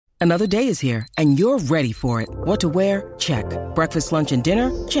Another day is here, and you're ready for it. What to wear? Check. Breakfast, lunch, and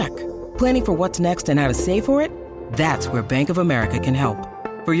dinner? Check. Planning for what's next and how to save for it? That's where Bank of America can help.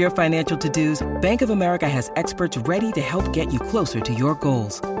 For your financial to-dos, Bank of America has experts ready to help get you closer to your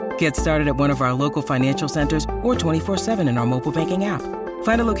goals. Get started at one of our local financial centers or 24/7 in our mobile banking app.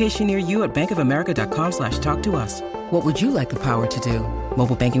 Find a location near you at bankofamerica.com/talktous. What would you like the power to do?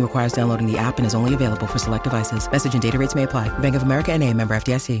 Mobile banking requires downloading the app and is only available for select devices. Message and data rates may apply. Bank of America N.A., member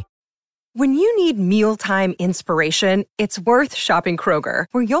FDIC. When you need mealtime inspiration, it's worth shopping Kroger,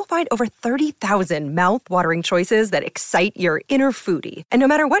 where you'll find over 30,000 mouth-watering choices that excite your inner foodie. And no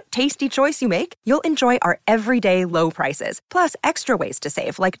matter what tasty choice you make, you'll enjoy our everyday low prices, plus extra ways to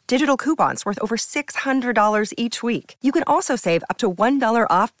save, like digital coupons worth over $600 each week. You can also save up to $1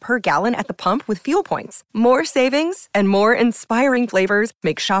 off per gallon at the pump with fuel points. More savings and more inspiring flavors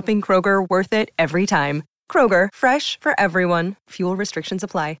make shopping Kroger worth it every time. Kroger, fresh for everyone. Fuel restrictions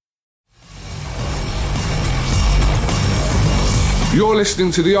apply. You're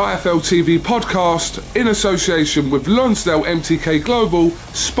listening to the IFL TV podcast in association with Lonsdale MTK Global,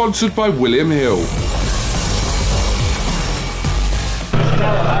 sponsored by William Hill.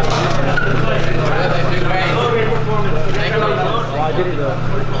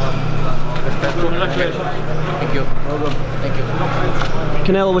 Thank you. Thank you.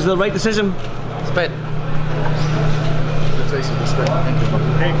 Canelo, was it the right decision? Spit.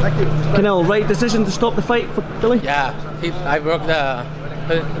 Canelo, right decision to stop the fight for Billy? Yeah, I broke the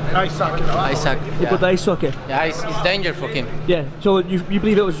eye socket. You put the eye socket? Yeah, it's danger for him. Yeah, so you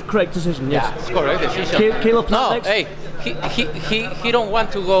believe it was a correct decision? Yes. Yeah, it's correct decision. Caleb no, next? Hey, he don't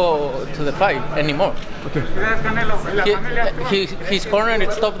want to go to the fight anymore. Okay. His corner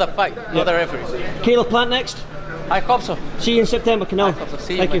to stop the fight, not the referee. Caleb Plant next? I hope so. See you in September, Canelo. I hope so.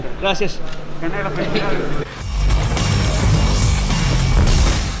 See you. Thank you. Gracias.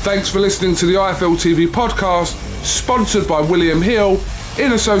 Thanks for listening to the IFL TV podcast, sponsored by William Hill,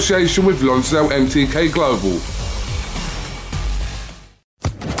 in association with Lonsdale MTK Global.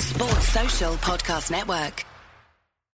 Sports Social Podcast Network.